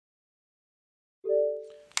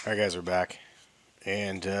Alright guys, we're back.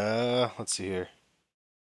 And let's see here.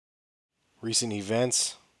 Recent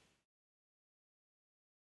events.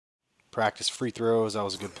 Practice free throws, that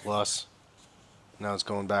was a good plus. Now it's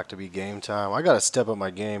going back to be game time. I gotta step up my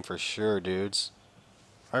game for sure, dudes.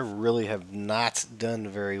 I really have not done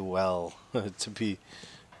very well, to be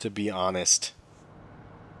honest.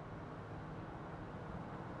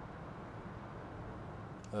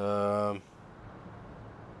 I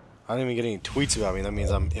don't even get any tweets about me. That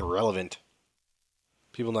means I'm irrelevant.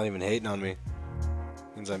 People not even hating on me.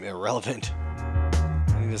 Means I'm irrelevant.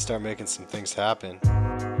 I need to start making some things happen.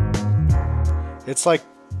 It's like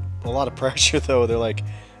a lot of pressure though. They're like,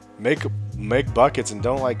 make buckets and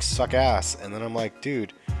don't like suck ass. And then I'm like,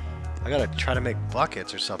 dude, I gotta try to make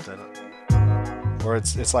buckets or something. Or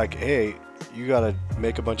it's like, hey, you gotta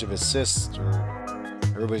make a bunch of assists or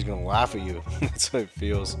everybody's gonna laugh at you. That's what it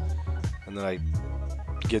feels. And then I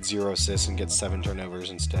get 0 assists and get 7 turnovers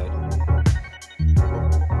instead.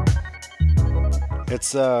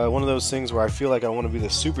 It's one of those things where I feel like I want to be the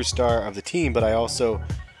superstar of the team, but I also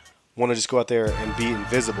want to just go out there and be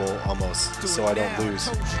invisible almost, so I don't lose.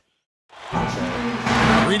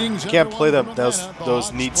 Can't play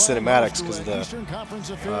those neat cinematics because of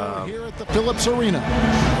the Phillips Arena.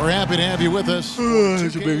 We're happy to have you with us.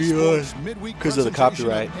 Because of the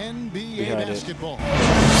copyright behind it.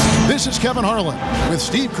 This is Kevin Harlan with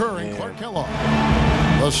Steve Kerr and Clark Kellogg.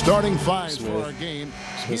 The starting five for our game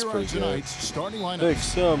here on tonight's starting lineup. Make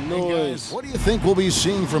some noise. Guys, what do you think we'll be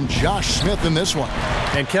seeing from Josh Smith in this one?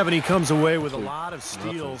 And Kevin, he comes away with a lot of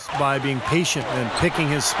steals by being patient and picking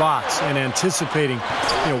his spots and anticipating,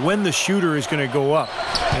 when the shooter is going to go up,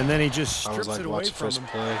 and then he just strips it away from him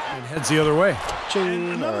and heads the other way.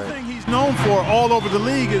 And another thing he's known for all over the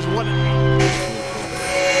league is what.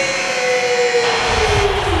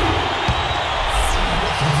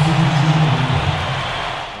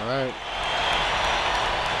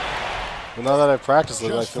 Well, now that I've practiced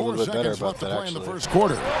it, I feel a little bit better about that, actually. In the first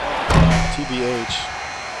quarter. TBH.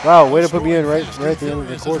 Wow, way to put me in right at the end of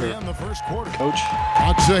the quarter. Coach.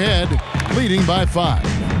 Hawks ahead, leading by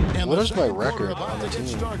 5. What is my record on the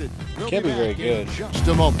team? Can't be very good. Just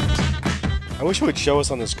a moment. I wish it would show us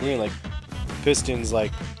on the screen, like, Pistons,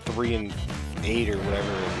 like, 3-8 or whatever,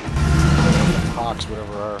 and Hawks,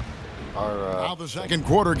 whatever are. Now the second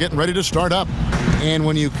quarter getting ready to start up. And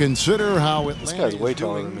when you consider how this guy's way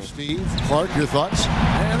taller than me. Steve, Clark, your thoughts?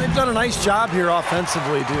 And they've done a nice job here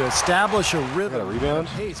offensively to establish a rhythm, got a rebound?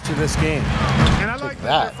 and pace to this game. And I like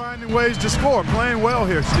that they're finding ways to score, playing well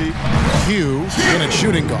here, Steve. Hugh in at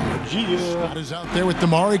shooting guard. Yeah. Scott is out there with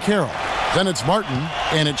Damari Carroll. Then it's Martin,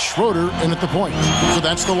 and it's Schroeder in at the point. So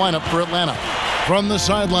that's the lineup for Atlanta. From the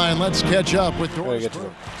sideline, let's catch up with Doris. Get to the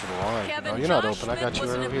line. No, you're not open. I got you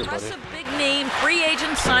right over here, buddy. Big-name free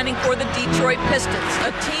agent signing for the Detroit Pistons,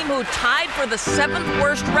 a team who tied for the 7th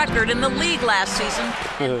worst record in the league last season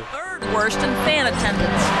and 3rd worst in fan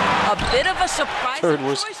attendance. A bit of a surprising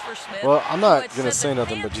choice for Smith. Well, I'm not going to say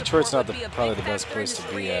nothing, but Detroit's not probably the best place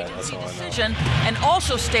to be at. That's all I know. And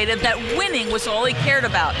also stated that winning was all he cared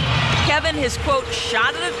about. Kevin, his quote,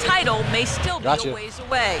 shot at a title may still be a ways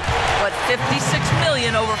away, but $56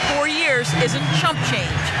 million over 4 years isn't chump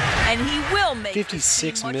change, and he will make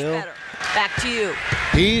 56 much mil. better. Back to you.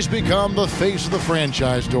 He's become the face of the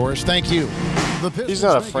franchise, Doris. Thank you. He's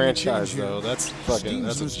not a franchise, though. That's fucking,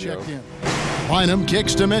 that's a joke. Bynum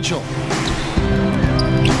kicks to Mitchell.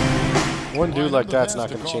 One dude like that's not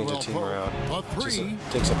going to change a team around. Just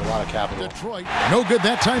takes up a lot of capital. Detroit, no good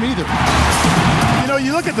that time either.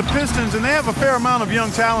 You look at the Pistons, and they have a fair amount of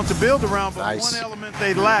young talent to build around, but one element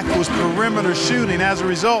they lacked was perimeter shooting. As a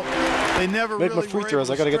result, they never make my free throws.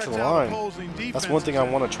 I got to get to the line. That's one thing I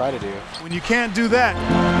want to try to do. When you can't do that,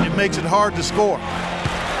 it makes it hard to score.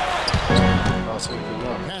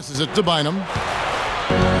 Passes it to Bynum.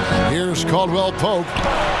 Here's Caldwell Pope.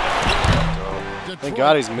 Thank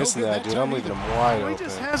God he's missing that, dude. I'm leaving him wide open. He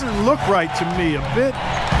just hasn't looked right to me. A bit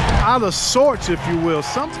out of sorts, if you will.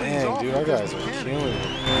 Something's off. Dude, our guys are killing it.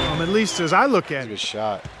 At least as I look at it. Good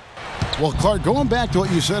shot. Well, Clark, going back to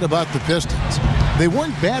what you said about the Pistons, they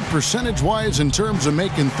weren't bad percentage-wise in terms of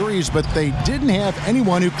making threes, but they didn't have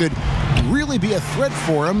anyone who could really be a threat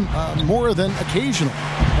for them more than occasional.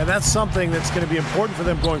 And that's something that's going to be important for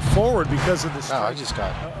them going forward because of the strength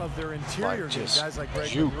of their interior guys like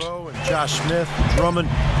Greg Monroe and Josh Smith, Drummond.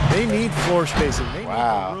 They need floor spacing. They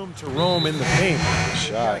need room to roam in the paint. Good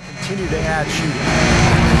shot. Continue to add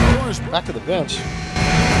shooting. Back to the bench.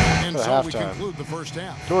 And so we conclude the first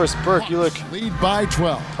half. Doris Burke, you look lead by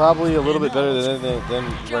 12. Probably a little bit better than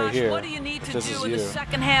Josh, right here. What do you need to do in the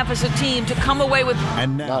second half as a team to come away with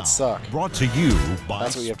and now, not suck? Brought to you by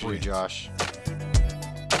That's what you have to do, Josh.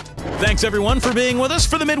 Thanks, everyone, for being with us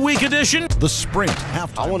for the midweek edition. The Sprint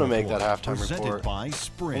halftime I want to make that report halftime presented report. by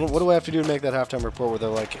Sprint. What do I have to do to make that halftime report where they're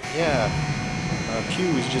like, yeah,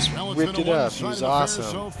 Q's just Well, it's ripped been it a up. one-sided He was affair awesome.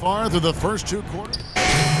 so far through the first 2 quarters.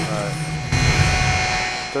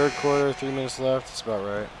 Third quarter, 3 minutes left. That's about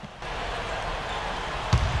right.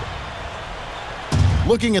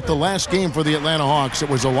 Looking at the last game for the Atlanta Hawks, it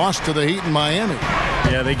was a loss to the Heat in Miami.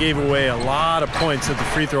 Yeah, they gave away a lot of points at the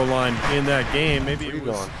free throw line in that game. Maybe Where it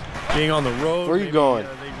you was going? being on the road. Where you maybe, going?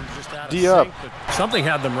 They were just out of D up. sync, but something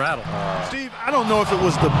had them rattled. Steve, I don't know if it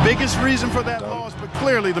was the biggest reason for that loss, but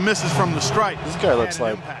clearly the misses from the stripe. This guy looks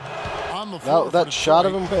had an like impact. that shot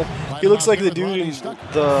of him. He looks like the dude in the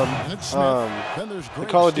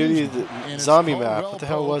Call of Duty zombie map. What the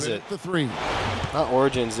hell was it? Not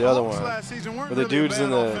Origins, the other one. Where the dude's in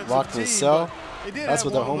the locked in the cell. That's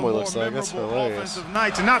what that homeboy looks like. That's hilarious.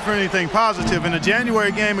 Nights, and not for anything positive. In a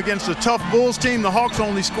January game against a tough Bulls team, the Hawks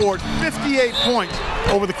only scored 58 points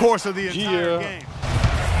over the course of the entire game.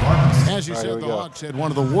 As you All right, here said, we the go. Hawks had one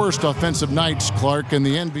of the worst offensive nights, Clark, in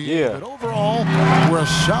the NBA. Yeah. But overall, we're a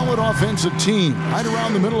solid offensive team, right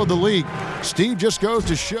around the middle of the league. Steve just goes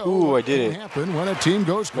to show Ooh, I what did can it. happen when a team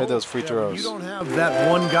goes Made cold. those free You throws. don't have that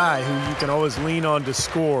one guy who you can always lean on to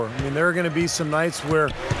score. I mean, there are going to be some nights where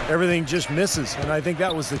everything just misses, and I think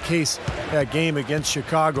that was the case that game against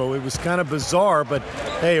Chicago. It was kind of bizarre, but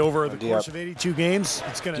hey, over the course of 82 games,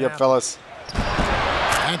 it's going to Yep, happen. fellas.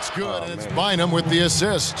 That's good, and it's Bynum with the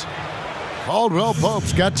assist. Caldwell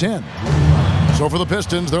Pope's got 10. So for the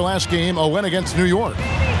Pistons, their last game, a win against New York.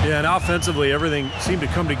 Yeah, and offensively, everything seemed to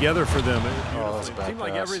come together for them. Oh, that's a It bad seemed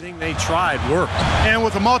like pass. everything they tried worked. And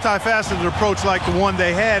with a multifaceted approach like the one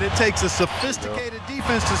they had, it takes a sophisticated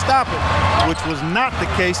defense to stop it, which was not the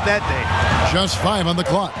case that day. Just 5 on the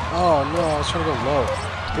clock. Oh, no, I was trying to go low.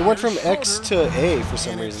 It went from X to A for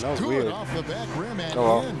some And reason. That was good weird. off the back rim and Oh,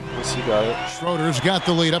 well. in. At least he got it. Schroeder's got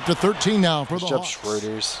the lead up to 13 now for the Good job, Hawks.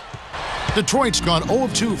 Schroeders. Detroit's gone 0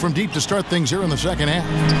 of 2 from deep to start things here in the second half.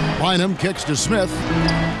 Bynum kicks to Smith.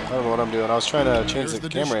 I don't know what I'm doing. I was trying to change Here's the the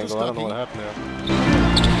dish camera to angle. I don't know what Stuckey. happened there.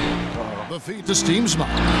 The feed to Steamsma.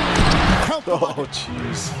 Count the Oh, bucket.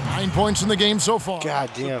 jeez. 9 points in the game so far. God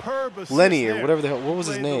damn. Superb assist Lenny or there. whatever the hell. What was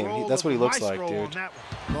his Played the name? role That's of what he looks maestro like, on dude. that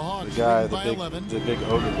one. The Hawks The guy, lead by 11. the big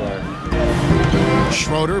ogre guy.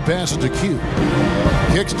 Schroeder passes to Q.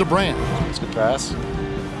 Kicks to Brand. That's a good pass.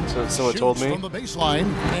 So someone told Shoots me. from the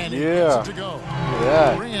baseline. And he Yeah. gets it to go.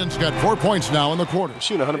 Yeah. Brand's got 4 points now in the quarter. I'm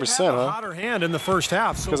shooting They 100%, had a huh? hotter hand in the first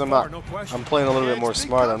half. So Because I'm far, not. no question. I'm playing a little bit more It's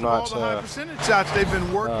smart. because I'm of all not the high percentage shots they've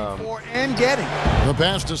been working for and getting. The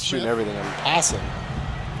pass to shooting Smith. everything. I'm passing.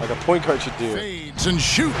 Like a point guard should do. Fades and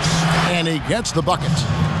shoots. And he gets the bucket.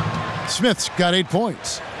 Smith's got 8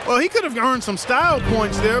 points. Well, he could have earned some style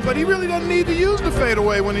points there, but he really doesn't need to use the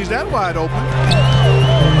fadeaway when he's that wide open.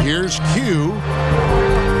 Here's Q.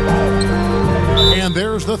 And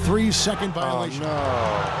there's the 3-second Oh, violation. no.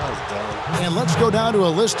 That was dumb. And let's go down to a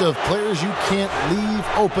list of players you can't leave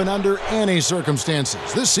open under any circumstances.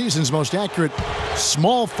 This season's most accurate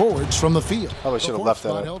small forwards from the field. Probably should have left that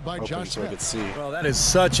spot held by open Josh so I Smith. could see. Well, that is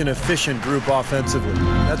such an efficient group offensively.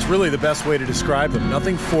 That's really the best way to describe them.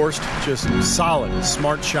 Nothing forced, just solid,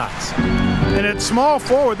 smart shots. And at small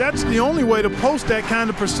forward, that's the only way to post that kind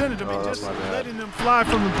of percentage. I mean, Oh, that's just my bad. letting them fly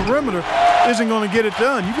from the perimeter isn't going to get it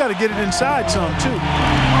done. You got to get it inside some, too.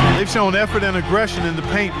 They've shown effort and aggression in the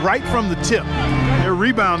paint right from the tip. Their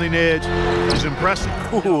rebounding edge is impressive.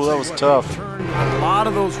 Ooh, that was tough. Turned a lot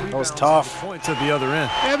of those rebounds was tough. into points at the other end.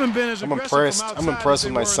 They haven't been as I'm aggressive impressed. from I'm outside impressed as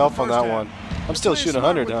with they were in myself the on first that half. one. I'm They're still playing shooting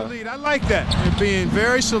smart 100, with huh? the lead. I like that. They're being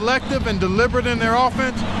very selective and deliberate in their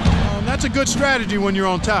offense. That's a good strategy when you're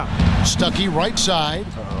on top. Stuckey right side.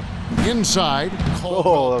 Inside.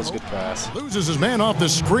 Oh, that was a good pass. Loses his man off the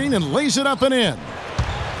screen and lays it up and in.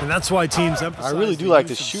 And that's why teams emphasize really do the like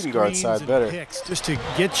use the of shooting guard screens side and better. picks, just to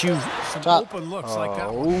get you some Top. open looks like that.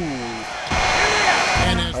 Oh, ooh.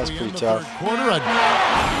 And as That's we pretty end the tough. third quarter,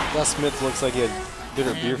 That Smith looks like he had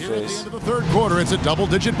bitter beer and here at the face. end of the third quarter, it's a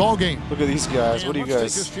double-digit ball game. Look at these guys. What are you And let's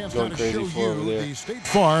guys take this chance going now to crazy show for you over there? The State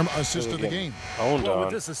Farm assist They're of the getting game. owned Well, with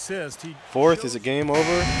on. this assist, he Fourth, is it game over?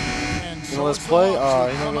 And You know, let's play? He's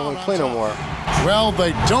not going to play no more. Well,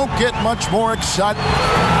 they don't get much more exciting.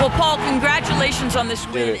 Well, Paul, congratulations on this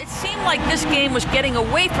Did win. it. It seemed like this game was getting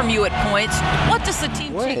away from you at points. What does the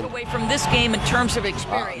team take When? away from this game in terms of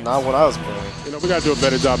experience? Not when I was playing. You know, we got to do a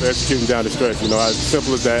better job of executing down the stretch. You know, as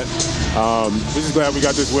simple as that. We're just glad we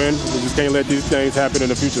got this win. We just can't let these things happen in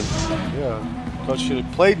the future. Yeah. Coach should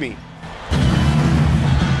have played me.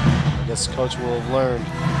 I guess coach will have learned.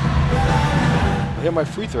 I hit my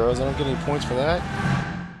free throws. I don't get any points for that.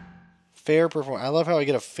 Fair performance. I love how I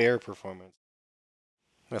get a fair performance.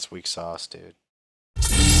 That's weak sauce, dude.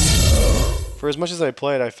 For as much as I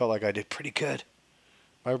played, I felt like I did pretty good.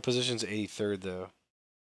 My position's 83rd, though.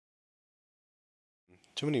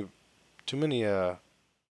 Too many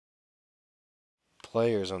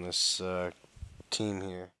players on this team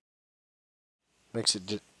here. Makes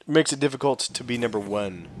it difficult to be number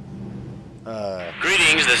 1.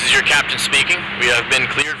 Greetings, this is your captain speaking. We have been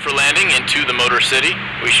cleared for landing into the Motor City.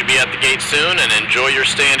 We should be at the gate soon, and enjoy your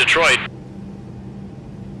stay in Detroit.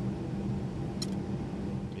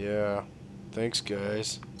 Yeah, thanks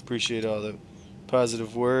guys. Appreciate all the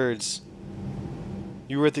positive words.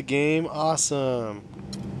 You were at the game? Awesome.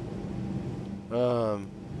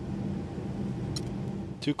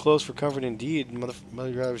 Too close for comfort indeed.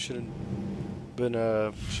 Mother driver should have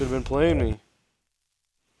been playing me.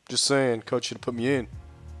 Just saying, coach should have put me in.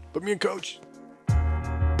 Put me in, coach.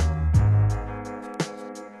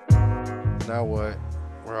 Now what?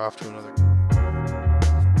 We're off to another.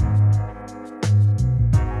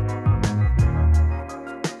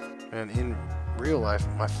 And in real life,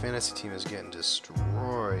 my fantasy team is getting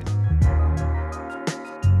destroyed.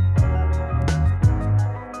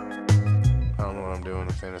 I don't know what I'm doing in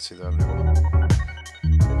fantasy though. I've never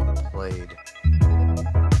played.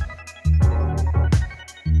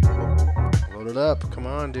 Load it up. Come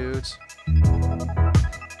on, dudes.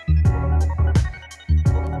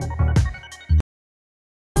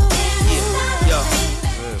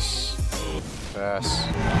 This pass.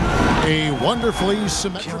 A wonderfully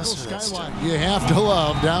symmetrical skyline you have to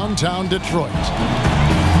love downtown Detroit.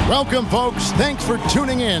 Welcome, folks. Thanks for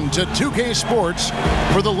tuning in to 2K Sports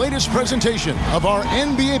for the latest presentation of our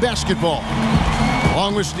NBA basketball.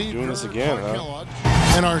 Along with Steve doing this again, huh?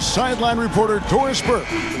 And our sideline reporter, Doris Burke.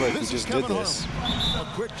 Like we just did this.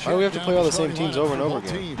 Why do we have to play all the same teams over and over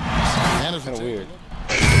again? Kind of weird.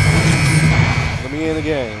 Let me in the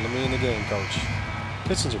game. Let me in the game, coach.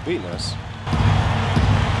 Pistons are beating us.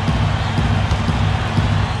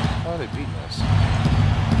 How are they beating us?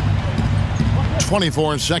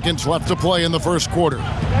 24 seconds left to play in the first quarter.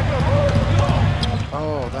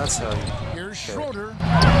 Oh, that's how you... Here's Schroeder.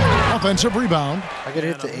 Offensive rebound. I gotta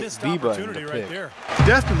hit the B button to pick.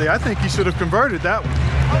 Definitely, I think he should have converted that one.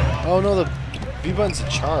 Oh no, the B button's a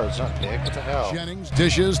charge, not pick. What the hell? Jennings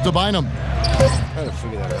dishes to Bynum. I gotta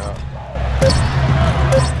figure that out.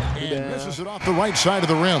 And misses it off the right side of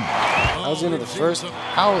the rim. I was into the first.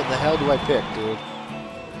 How the hell do I pick, dude?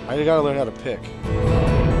 I gotta learn how to pick.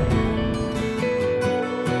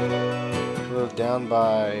 We're down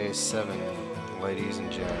by 7, ladies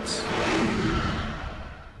and gents.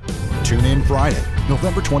 Tune in Friday,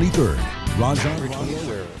 November 23rd. Rajon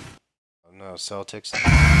 23rd. No, Celtics.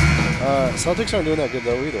 Celtics aren't doing that good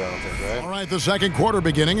though either, I don't think, right? All right, the second quarter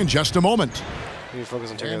beginning in just a moment. We need to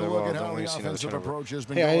focus on taking the ball. Don't want to see another turnover.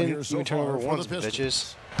 Hey, I didn't even turn over once,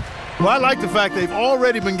 bitches. Well, I like the fact they've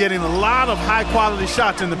already been getting a lot of high-quality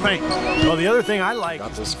shots in the paint. Well, the other thing I like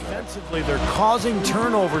is defensively, they're causing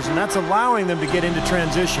turnovers, and that's allowing them to get into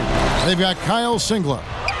transition. They've got Kyle Singler.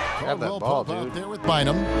 Have that ball, dude. Out there with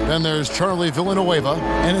Bynum. Then there's Charlie Villanueva,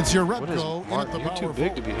 and it's your Repco. You're too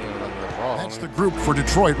big to be handling that ball. That's the group for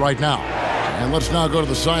Detroit right now. And let's now go to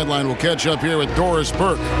the sideline. We'll catch up here with Doris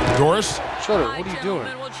Burke. Doris? Schroeder, what are you doing?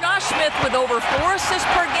 Well, Josh Smith with over 4 assists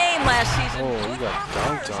per game last season. Oh, you got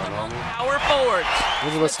dunked on, homie. Power forwards.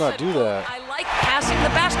 Maybe let's not do that. I like passing the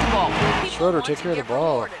basketball. Schroeder, take care of the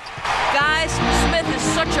ball. Guys, Smith is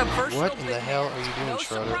such a versatile. What in the hell are you doing,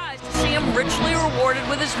 Schroeder? No surprise to see him richly rewarded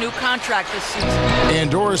with his new contract this season.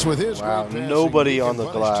 And Doris with his nobody on the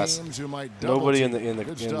glass. Nobody in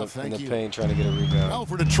the paint trying to get a rebound. Well,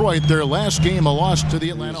 for Detroit, their last game a loss to the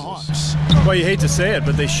Atlanta Hawks. Well, you hate to say it,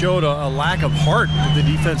 but they showed a lack of heart at the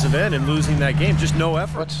defensive end in losing that game. Just no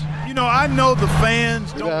effort. You know, I know the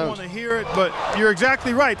fans don't want to hear it, but you're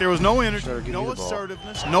exactly right. There was no energy, no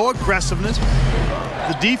assertiveness, no aggressiveness.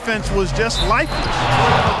 The defense was just lifeless.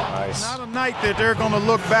 Nice. Not a night that they're going to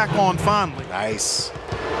look back on fondly. Nice.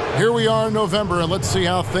 Here we are in November, and let's see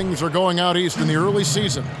how things are going out east in the early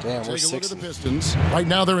season. Damn, we're Take a look 6th. at the Pistons. Right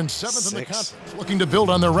now, they're in 7th in the conference, looking to build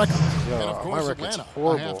on their record. Yo, and of course, my record's Atlanta,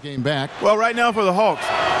 horrible. a half game back. Well, right now for the Hawks,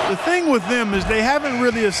 the thing with them is they haven't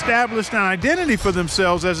really established an identity for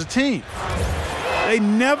themselves as a team. They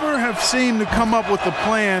never have seemed to come up with a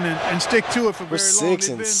plan and stick to it for very long. We're 6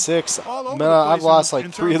 and 6. Man, I've lost like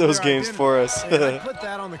 3 of those games for us. I put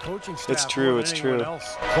that on the coaching staff. It's true. It's true.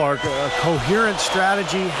 Clark, a coherent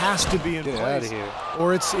strategy has to be in Get place, out of here.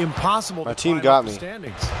 or it's impossible. My to team climb got up the me.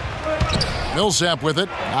 standings. Millsap with it.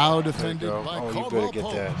 Now defended by Oh, you Caldwell better get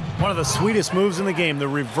Pope. that. One of the sweetest moves in the game, the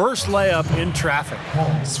reverse layup in traffic.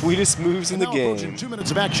 Sweetest moves in the Now approaching game. 2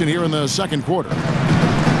 minutes of action here in the second quarter.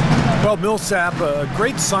 Well, Millsap, a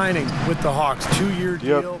great signing with the Hawks. 2-year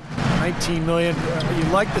deal, $19 million.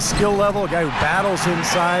 You like the skill level, a guy who battles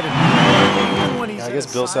inside. And when he's I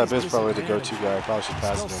guess Millsap is probably the go-to guy. I probably should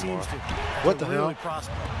pass it more. What the hell?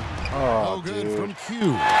 Oh, dude.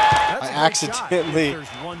 I accidentally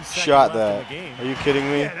shot that. Are you kidding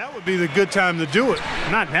me? Yeah, that would be the good time to do it.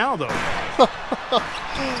 Not now, though.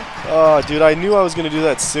 Oh, dude, I knew I was going to do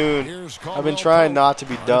that soon. I've been trying not to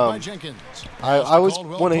be dumb. I always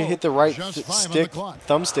want to hit the right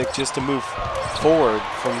thumbstick just to move forward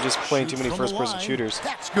from just playing too many first-person shooters.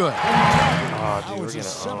 That's good. Oh, dude, we're getting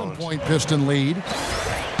owned. 7-point Piston lead.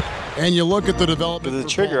 And you look at the development. But the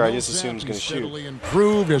trigger, I just assume, is going to shoot.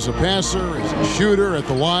 Improved as a passer, as a shooter, at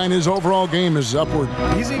the line. His overall game is upward.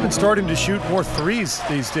 He's even starting to shoot more threes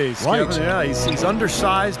these days. Right. Kevin. Yeah, he's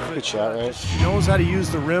undersized. Good shot, right? He knows how to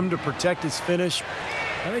use the rim to protect his finish.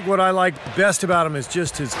 I think what I like best about him is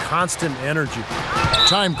just his constant energy.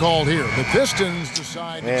 Time called here. The Pistons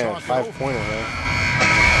decide to talk 5-pointer, man.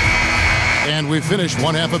 And we finished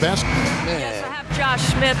one half of basketball. Yes, I have Josh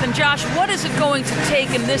Smith. And Josh, what is it going to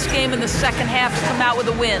take in this game in the second half to come out with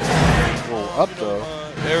a win? Well, up though.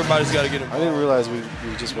 Everybody's got to get it. I didn't realize we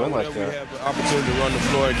just went like that. We have the opportunity to run the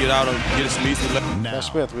floor and get out and get some easy.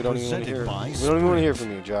 Josh Smith, we don't even want to hear. We don't even want to hear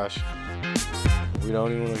from you, Josh. We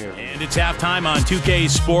don't even want to hear from you. And it's halftime on 2K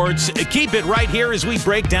Sports. Keep it right here as we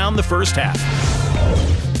break down the first half.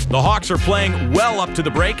 The Hawks are playing well up to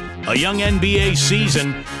the break. A young NBA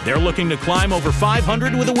season. They're looking to climb over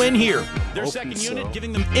 500 with a win here. Their second unit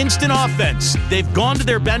giving them instant offense. They've gone to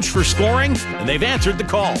their bench for scoring, and they've answered the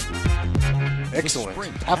call. Excellent.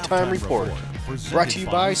 Halftime report. Brought to you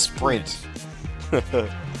by Sprint.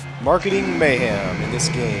 Marketing mayhem in this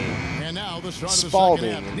game.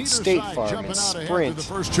 Spalding and State Farm and Sprint. The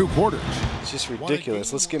first 2 quarters. It's just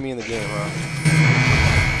ridiculous. Let's get me in the game, huh?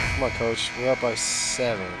 Come on, Coach. We're up by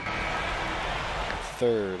 7.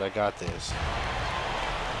 Third. I got this.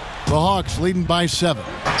 The Hawks leading by 7.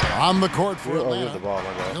 On the court for Atlanta. The ball,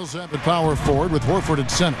 my bad. Millsap at power forward with Horford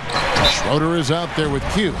at center. Schroeder is out there with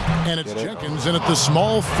Q. And it's Jenkins in at the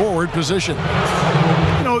small forward position.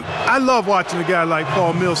 You know, I love watching a guy like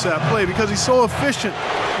Paul Millsap play because he's so efficient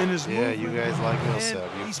in his movement. Yeah, you guys like Millsap.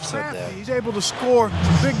 You said that. He's able to score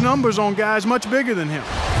big numbers on guys much bigger than him.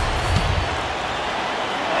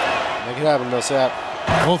 Make it happen, Millsap.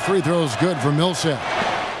 Both free throws good for Millsap.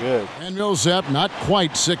 Good. And Millsap not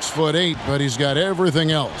quite 6'8", but he's got everything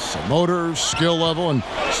else. A motor, skill level, and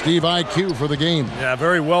Steve IQ for the game. Yeah,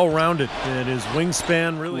 very well-rounded. And his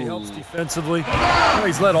wingspan really helps defensively. You know,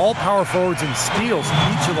 he's led all power forwards in steals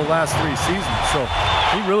each of the last 3 seasons. So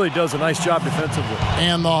he really does a nice job defensively.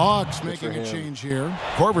 And the Hawks making a change here.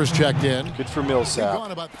 Korver's checked in. Good for Millsap. We've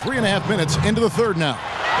gone about 3.5 minutes into the third now.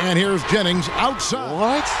 And here's Jennings outside.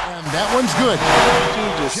 What? And that one's good.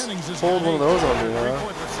 Dude just pulled one of those on me,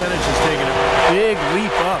 huh? Percentage has taken a big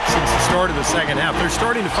leap up since the start of the second half. They're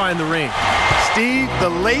starting to find the range. Steve, the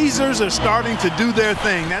lasers are starting to do their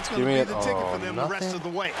thing. That's going to be the ticket for them the rest of the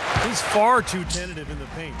way. He's far too tentative in the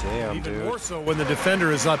paint. Damn, Even more so when the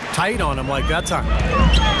defender is up tight on him like that time.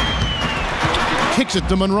 Kicks it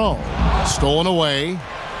to Monroe. Stolen away.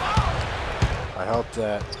 I helped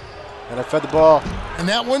that. And I fed the ball. And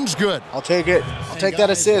that one's good. I'll take it. I'll take that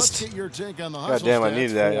assist. God damn, I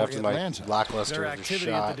needed that after my lackluster Their activity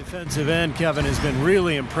shot. at the defensive end, Kevin, has been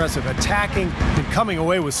really impressive. Attacking and coming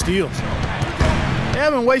away with steals. They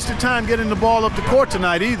haven't wasted time getting the ball up the court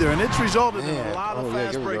tonight either, and it's resulted in a lot of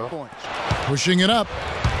fast break points. Pushing it up.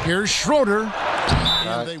 Here's Schroeder.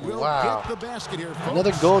 And they will get the basket here, folks.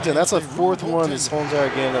 Another goaltend. That's the 4th one this whole entire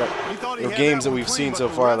game. Games that we've seen so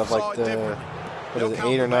far of like the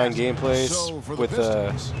 8 or 9 gameplays with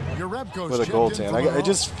a goaltend. It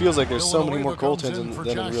just feels like there's so many more goaltends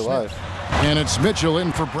than in real life. And it's Mitchell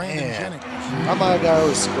in for Brandon Jennings. How my guy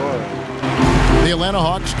always scoring? The Atlanta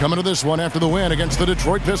Hawks coming to this one after the win against the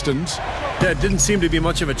Detroit Pistons. Yeah, it didn't seem to be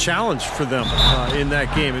much of a challenge for them in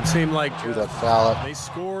that game. It seemed like that foul up. They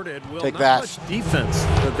scored at will. Take not that. much defense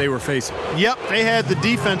that they were facing. Yep, they had the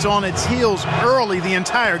defense on its heels early the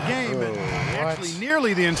entire game. Actually,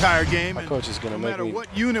 nearly the entire game. My coach is going to make me. No matter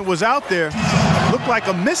what unit was out there, looked like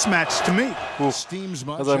a mismatch to me. I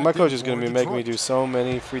was like, my coach is going to be making me do so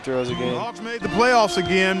many free throws again. The Hawks made the playoffs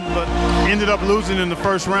again, but ended up losing in the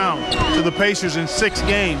first round to the Pacers in 6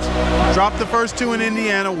 games. Dropped the first 2 in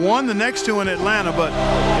Indiana, won the next 2 in Atlanta, but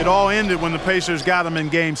it all ended when the Pacers got them in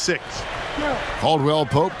Game 6. Caldwell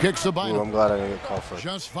Pope kicks the ball. I'm glad I didn't get called for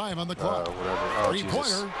just 5 on the clock. Whatever. Oh,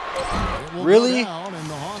 Jesus. Really?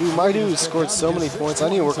 Dude, my dude scored so many points. I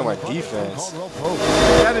need to work on my defense.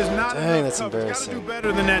 That is not Dang, that's coverage. embarrassing. Got to do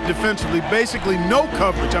better than that defensively. Basically, no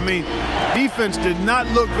coverage. I mean, defense did not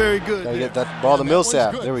look very good. Gotta get that ball to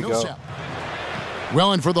Millsap. There we go.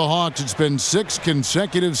 Well, and for the Hawks, it's been 6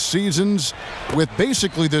 consecutive seasons with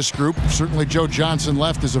basically this group. Certainly Joe Johnson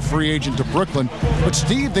left as a free agent to Brooklyn. But,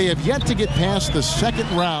 Steve, they have yet to get past the second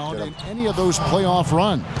round in any of those playoff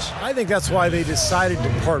runs. I think that's why they decided to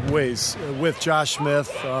part ways with Josh Smith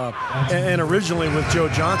and originally with Joe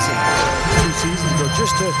Johnson 2 seasons ago.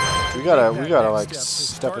 Just to we gotta like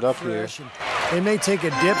step it up here. They may take a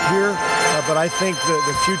dip here, but I think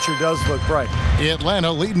the future does look bright. Atlanta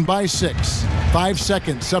leading by 6. 5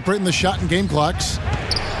 seconds separating the shot and game clocks.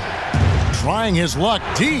 Trying his luck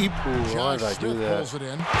deep. Ooh, why did I do that? Pulls it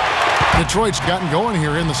in. Detroit's gotten going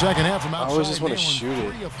here in the second half from outside. I always just want to shoot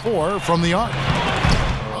it. 3 of 4 from the arc.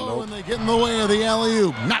 Nope. And they get in the way of the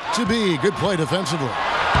alley-oop. Not to be. Good play defensively.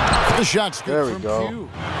 The shot's good. There we go.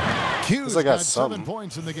 Q's I got 7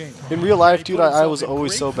 points in the game. In real life, dude, I was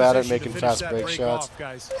always so bad at making fast break shots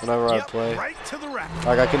whenever I play. Like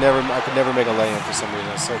I could never make a lay-in for some reason.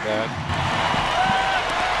 It's so bad.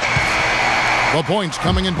 The points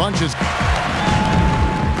coming in bunches. I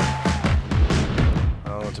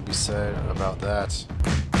don't know what to be said about that.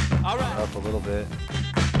 All right. Up a little bit.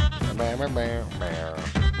 And that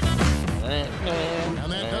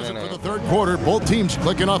does it for the third quarter. Both teams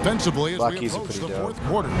clicking offensively as we approach the fourth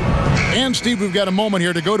quarter. And, Steve, we've got a moment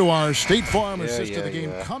here to go to our State Farm assist of the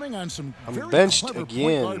game. Coming on some I'm benched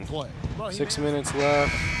again. 6 minutes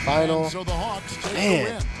left. Final. So the Hawks take Man.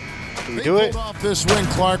 the win. Can we do it? Off this win,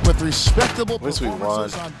 Clark, with respectable At least we won.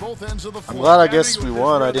 performances on both ends of the floor. I'm glad I guess we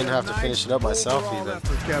won. I didn't have to finish it up myself even.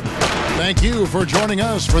 Thank you for joining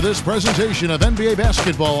us for this presentation of NBA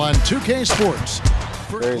basketball on 2K Sports.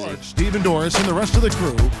 For Clark, Stephen Doris, and the rest of the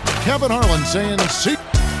crew, Kevin Harlan saying, see.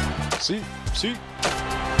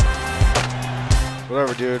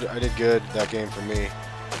 Whatever, dude. I did good that game for me.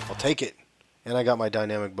 I'll take it. And I got my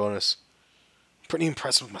dynamic bonus. Pretty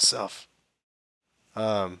impressed with myself.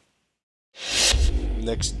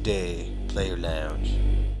 Next day, player lounge.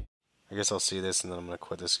 I guess I'll see this and then I'm gonna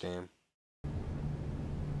quit this game.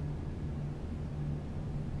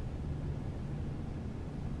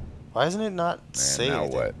 Why isn't it not saved? Now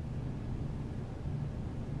what?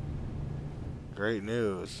 Great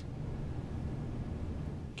news.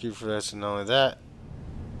 Keep for this and not only that.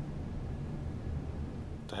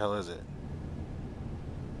 What the hell is it?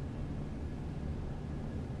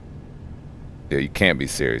 Yeah, you can't be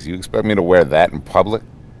serious. You expect me to wear that in public?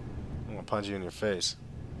 I'm gonna punch you in your face.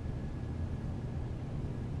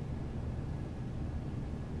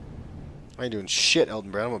 I ain't doing shit, Elton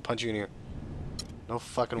Brand. I'm gonna punch you in your... No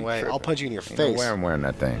fucking way. I'll punch you in your face. No way I'm wearing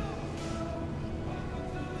that thing.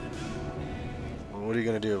 Well, what are you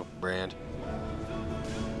gonna do, Brand?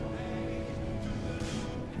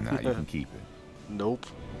 Nah, you can keep it. Nope.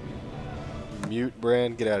 Mute,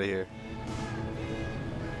 Brand. Get out of here.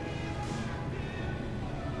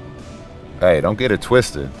 Hey, don't get it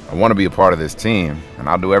twisted. I want to be a part of this team, and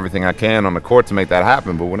I'll do everything I can on the court to make that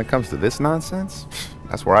happen, but when it comes to this nonsense,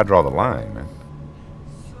 that's where I draw the line, man.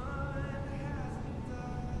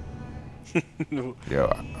 Yo,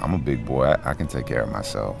 I'm a big boy. I can take care of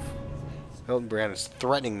myself. Elton Brand is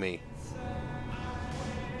threatening me.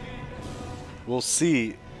 We'll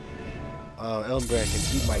see. Elton Brand can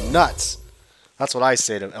eat my nuts. That's what I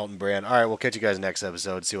say to Elton Brand. All right, we'll catch you guys next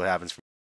episode. See what happens from